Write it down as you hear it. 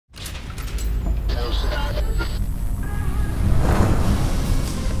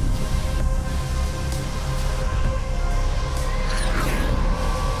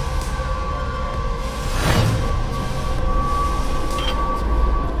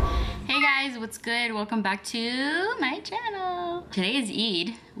what's good? Welcome back to my channel. Today is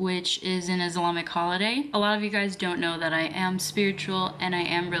Eid, which is an Islamic holiday. A lot of you guys don't know that I am spiritual and I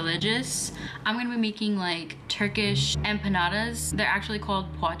am religious. I'm gonna be making like Turkish empanadas. They're actually called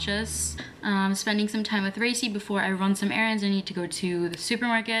poğaças. Spending some time with Racy before I run some errands. I need to go to the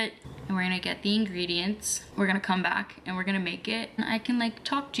supermarket and we're gonna get the ingredients. We're gonna come back and we're gonna make it. And I can like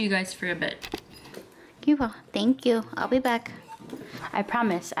talk to you guys for a bit. Thank you. I'll be back. I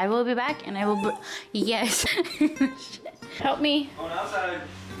promise. I will be back and I will yes. Help me. On outside.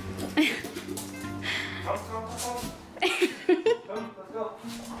 Come, let's go.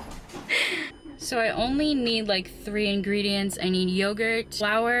 So I only need like 3 ingredients. I need yogurt,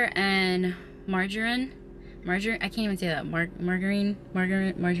 flour, and margarine. Margarine? I can't even say that. Margarine.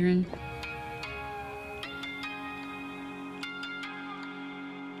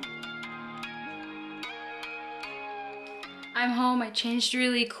 I'm home, I changed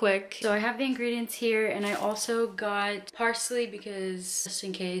really quick. So I have the ingredients here and I also got parsley because just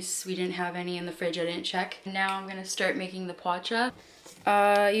in case we didn't have any in the fridge, I didn't check. Now I'm gonna start making the poğaça.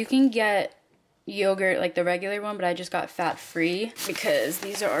 You can get yogurt like the regular one, but I just got fat free because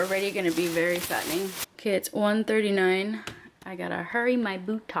these are already gonna be very fattening. Okay, it's 1:39. I gotta hurry my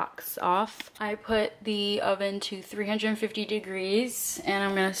botox off. I put the oven to 350 degrees and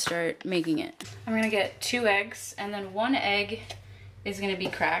I'm gonna start making it. I'm gonna get 2 eggs and then 1 egg is gonna be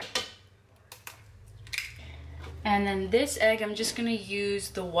cracked. And then this egg, I'm just gonna use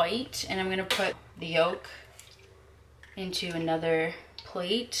the white and I'm gonna put the yolk into another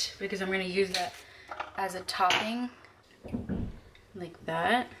plate because I'm gonna use that as a topping, like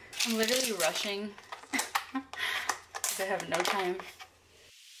that. I'm literally rushing. I have no time.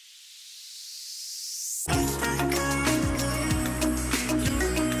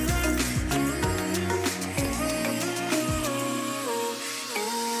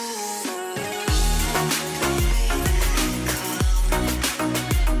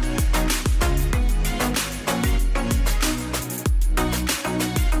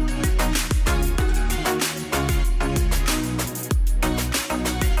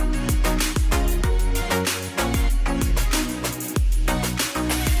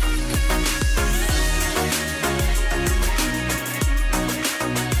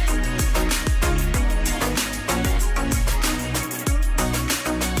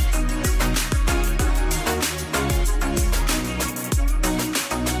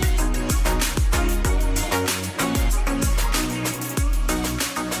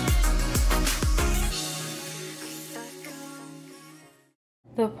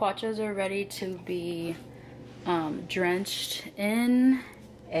 The poğaças are ready to be drenched in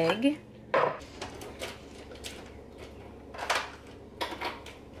egg.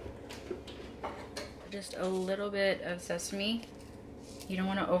 Just a little bit of sesame. You don't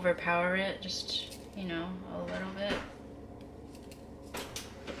want to overpower it, just, you know, a little bit.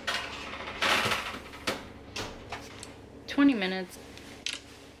 "20 minutes.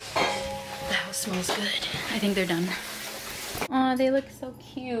 That smells good. I think they're done. Oh, they look so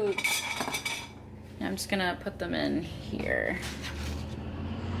cute. I'm just gonna put them in here.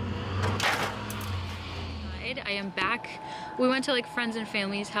 I am back. We went to like friends and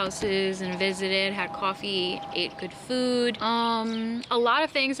family's houses and visited, had coffee, ate good food. A lot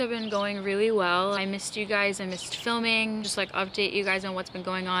of things have been going really well. I missed you guys, I missed filming, just like update you guys on what's been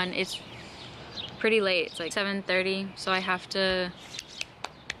going on. It's pretty late, it's like 7:30, so I have to.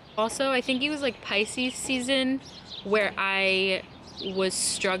 Also, I think it was like Pisces season where I was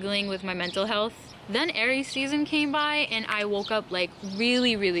struggling with my mental health. Then Aries season came by and I woke up like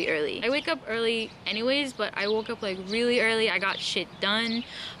really early. I wake up early anyways, but I woke up like really early. I got shit done.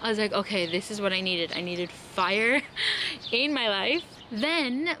 I was like, okay, this is what I needed. I needed fire in my life.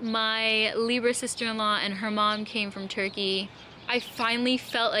 Then my Libra sister-in-law and her mom came from Turkey. I finally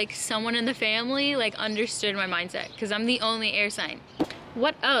felt like someone in the family like understood my mindset because I'm the only air sign.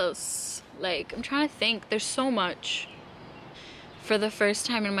 What else? Like, I'm trying to think. There's so much. For the first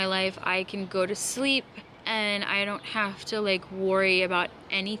time in my life, I can go to sleep and I don't have to like worry about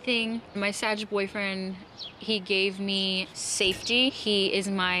anything. My Sag boyfriend, he gave me safety. He is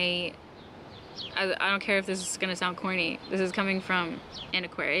my, I don't care if this is gonna sound corny. This is coming from an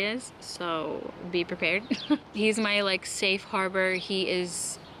Aquarius, so be prepared. He's my like safe harbor. He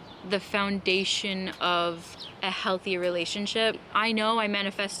is the foundation of a healthy relationship. I know I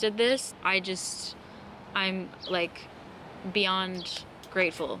manifested this. I'm like beyond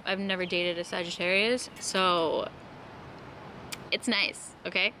grateful. I've never dated a Sagittarius, so it's nice,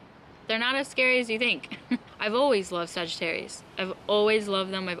 okay? They're not as scary as you think. I've always loved Sagittarius. I've always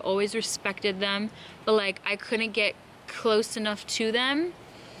loved them. I've always respected them, but like I couldn't get close enough to them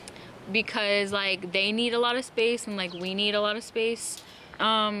because like they need a lot of space and like we need a lot of space.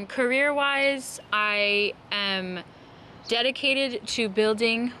 Career-wise, I am dedicated to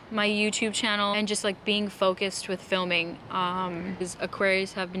building my YouTube channel and just like being focused with filming.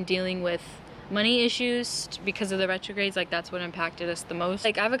 Aquarius have been dealing with money issues because of the retrogrades. Like that's what impacted us the most.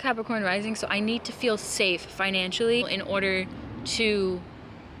 Like I have a Capricorn rising, so I need to feel safe financially in order to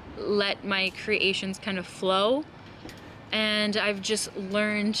let my creations kind of flow. And I've just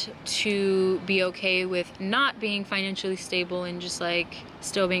learned to be okay with not being financially stable and just like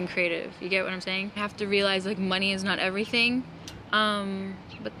still being creative. You get what I'm saying? I have to realize like money is not everything.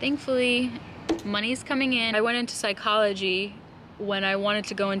 But thankfully money's coming in. I went into psychology when I wanted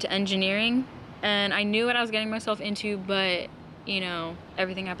to go into engineering, and I knew what I was getting myself into, but you know,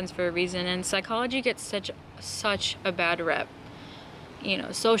 everything happens for a reason, and psychology gets such a bad rep. You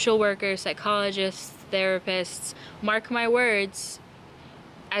know, social workers, psychologists, therapists, mark my words,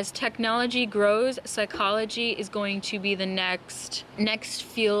 as technology grows, psychology is going to be the next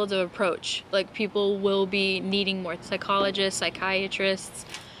field of approach. Like people will be needing more psychologists, psychiatrists.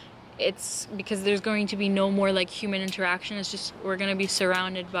 It's because there's going to be no more like human interaction. It's just we're going to be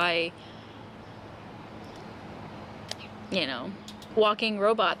surrounded by, you know, walking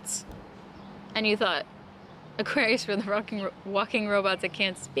robots. And you thought, Aquarius for the walking robots that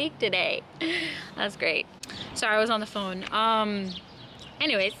can't speak today. That's great. Sorry, I was on the phone.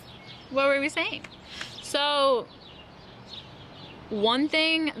 Anyways, what were we saying? So, one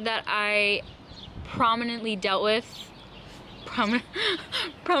thing that I prominently dealt with, I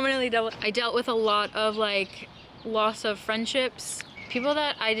dealt with a lot of like loss of friendships. People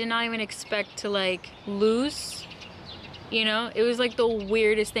that I did not even expect to like lose. You know, it was like the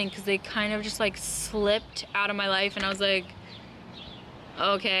weirdest thing because they kind of just like slipped out of my life, and I was like,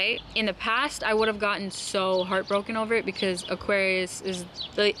 okay. In the past, I would have gotten so heartbroken over it because Aquarius is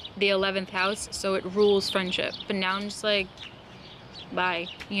the 11th house, so it rules friendship. But now I'm just like, bye,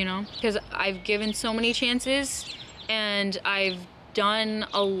 you know? Because I've given so many chances and I've done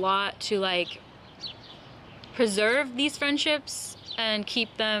a lot to like preserve these friendships and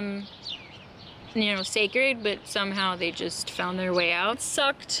keep them, you know, sacred, but somehow they just found their way out. It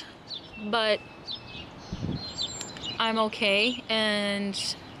sucked, but I'm okay, and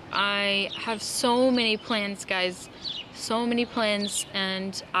I have so many plans, guys, so many plans,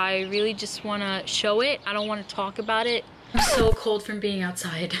 and I really just want to show it. I don't want to talk about it. I'm so cold from being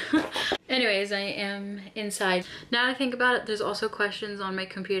outside. Anyways, I am inside. Now that I think about it, there's also questions on my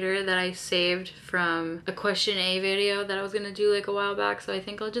computer that I saved from a question A video that I was gonna do like a while back, so I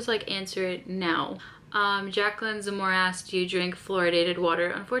think I'll just like answer it now. Jacqueline Zamora asked, do you drink fluoridated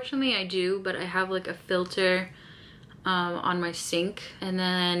water? Unfortunately, I do, but I have like a filter on my sink, and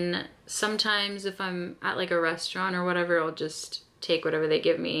then sometimes if I'm at like a restaurant or whatever, I'll just take whatever they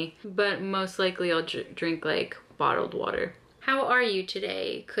give me, but most likely I'll drink like bottled water. How are you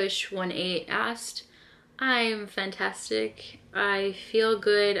today? Kush18 asked. I'm fantastic. I feel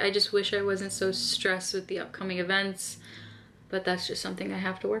good. I just wish I wasn't so stressed with the upcoming events, but that's just something I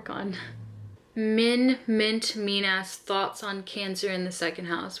have to work on. Mean asked, thoughts on Cancer in the second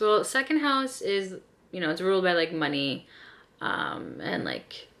house. Well, second house is, you know, it's ruled by like money and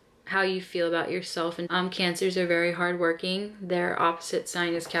like how you feel about yourself. And Cancers are very hardworking. Their opposite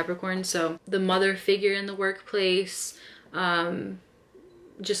sign is Capricorn, so the mother figure in the workplace,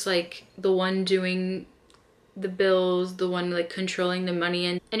 just like the one doing the bills, the one like controlling the money.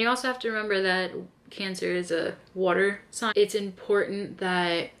 And you also have to remember that Cancer is a water sign. It's important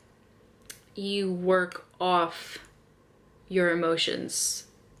that you work off your emotions,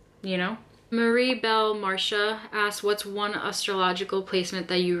 you know? Marie Belle Marcia asks, what's one astrological placement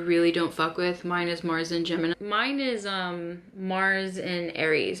that you really don't fuck with? Mine is Mars and Gemini. Mine is Mars and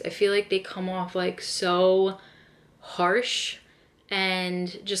Aries. I feel like they come off like so harsh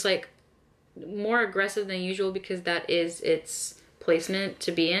and just like more aggressive than usual because that is its placement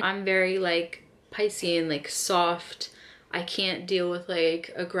to be in. I'm very like Piscean, like soft. I can't deal with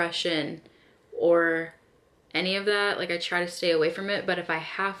like aggression or any of that. Like I try to stay away from it, but if I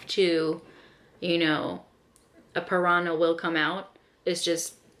have to, you know, a piranha will come out. It's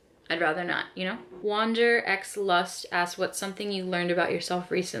just, I'd rather not, you know? Wander X Lust asks, what's something you learned about yourself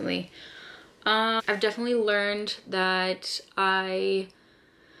recently? I've definitely learned that I'm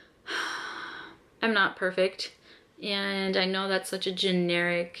not perfect. And I know that's such a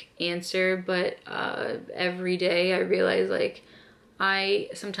generic answer, but every day I realize like I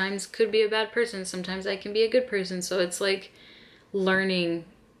sometimes could be a bad person. Sometimes I can be a good person. So it's like learning.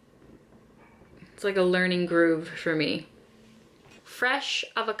 It's like a learning groove for me. Fresh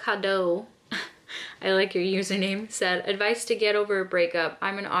Avocado I like your username. Said, advice to get over a breakup.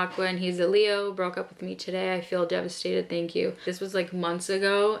 I'm an Aqua and he's a Leo. Broke up with me today. I feel devastated. Thank you. This was like months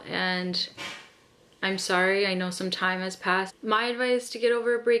ago and I'm sorry. I know some time has passed. My advice to get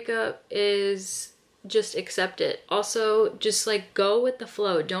over a breakup is just accept it. Also, just like go with the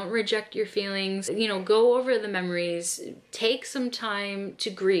flow. Don't reject your feelings. You know, go over the memories. Take some time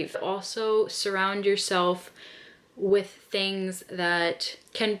to grieve. Also, surround yourself with things that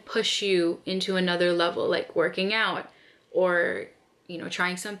can push you into another level, like working out or, you know,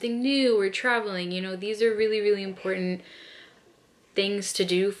 trying something new or traveling. You know, these are really, really important things to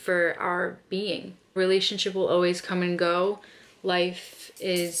do for our being. Relationship will always come and go. Life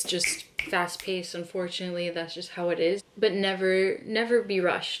is just fast-paced, unfortunately. That's just how it is. But never be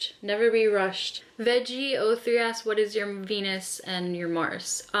rushed. Never be rushed. Veggie03 asks, what is your Venus and your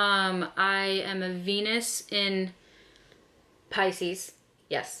Mars? I am a Venus in Pisces,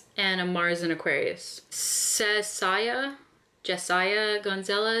 yes, and a Mars in Aquarius. Jesiah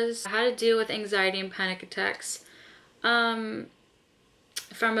Gonzalez, how to deal with anxiety and panic attacks. From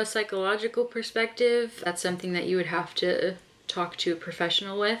a psychological perspective, that's something that you would have to talk to a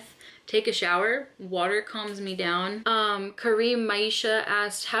professional with. Take a shower. Water calms me down. Kareem Maisha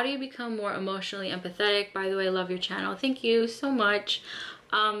asked, how do you become more emotionally empathetic? By the way, I love your channel. Thank you so much.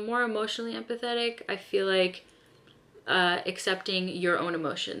 More emotionally empathetic, I feel like accepting your own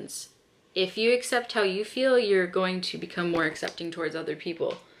emotions. If you accept how you feel, you're going to become more accepting towards other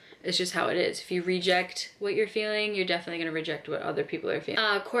people. It's just how it is. If you reject what you're feeling, you're definitely going to reject what other people are feeling.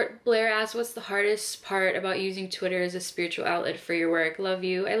 Court Blair asks, what's the hardest part about using Twitter as a spiritual outlet for your work? Love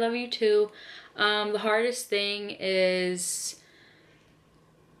you. I love you too. The hardest thing is,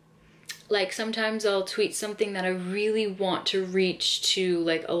 like, sometimes I'll tweet something that I really want to reach to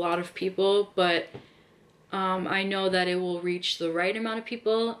like a lot of people, but I know that it will reach the right amount of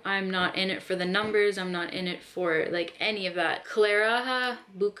people. I'm not in it for the numbers. I'm not in it for like any of that. Clara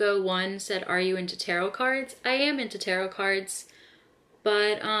Buka1 said, are you into tarot cards? I am into tarot cards,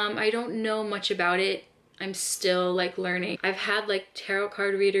 but I don't know much about it. I'm still like learning. I've had like tarot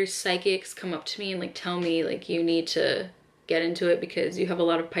card readers, psychics come up to me and like tell me like you need to get into it because you have a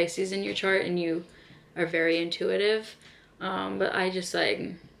lot of Pisces in your chart and you are very intuitive. But I just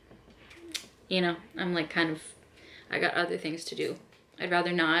like, you know, I'm like kind of, I got other things to do. I'd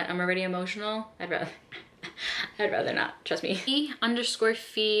rather not. I'm already emotional. I'd rather not. Trust me. E_Fee_S.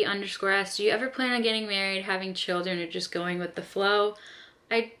 Do you ever plan on getting married, having children, or just going with the flow?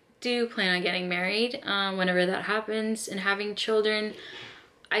 I do plan on getting married whenever that happens, and having children.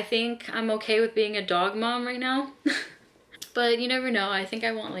 I think I'm okay with being a dog mom right now. But you never know. I think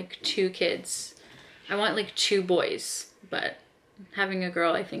I want like 2 kids. I want like 2 boys, but having a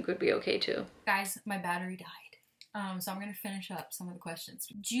girl I think would be okay too. Guys, my battery died. So I'm gonna finish up some of the questions.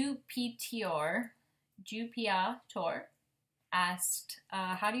 Jupitor asked,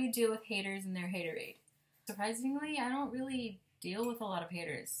 how do you deal with haters and their haterade? Surprisingly, I don't really deal with a lot of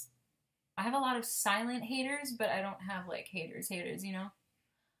haters. I have a lot of silent haters, but I don't have like haters, you know?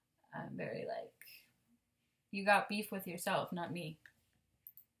 I'm very like, you got beef with yourself, not me.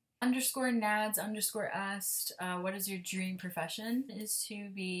 _Nads asked, what is your dream profession? Is to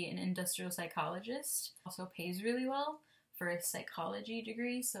be an industrial psychologist. Also pays really well for a psychology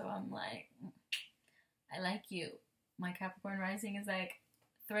degree, so I'm like, I like you. My Capricorn rising is like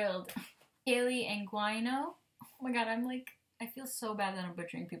thrilled. Haley Anguino. Oh my god, I'm like, I feel so bad that I'm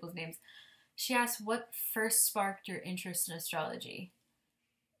butchering people's names. She asked, what first sparked your interest in astrology?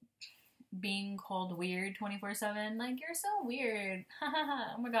 Being called weird 24/7, like, you're so weird.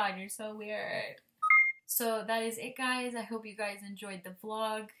 Oh my god, you're so weird. So that is it, guys. I hope you guys enjoyed the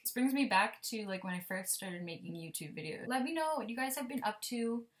vlog. This brings me back to like when I first started making YouTube videos. Let me know what you guys have been up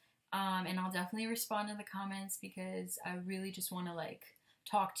to, and I'll definitely respond in the comments because I really just want to like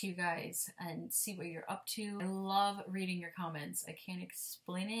talk to you guys and see what you're up to. I love reading your comments. I can't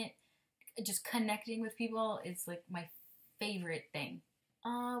explain it. Just connecting with people is like my favorite thing.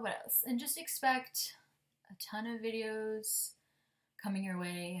 What else? And just expect a ton of videos coming your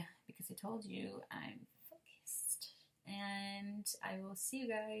way because I told you I'm focused. And I will see you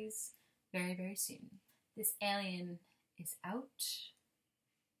guys very, very soon. This alien is out.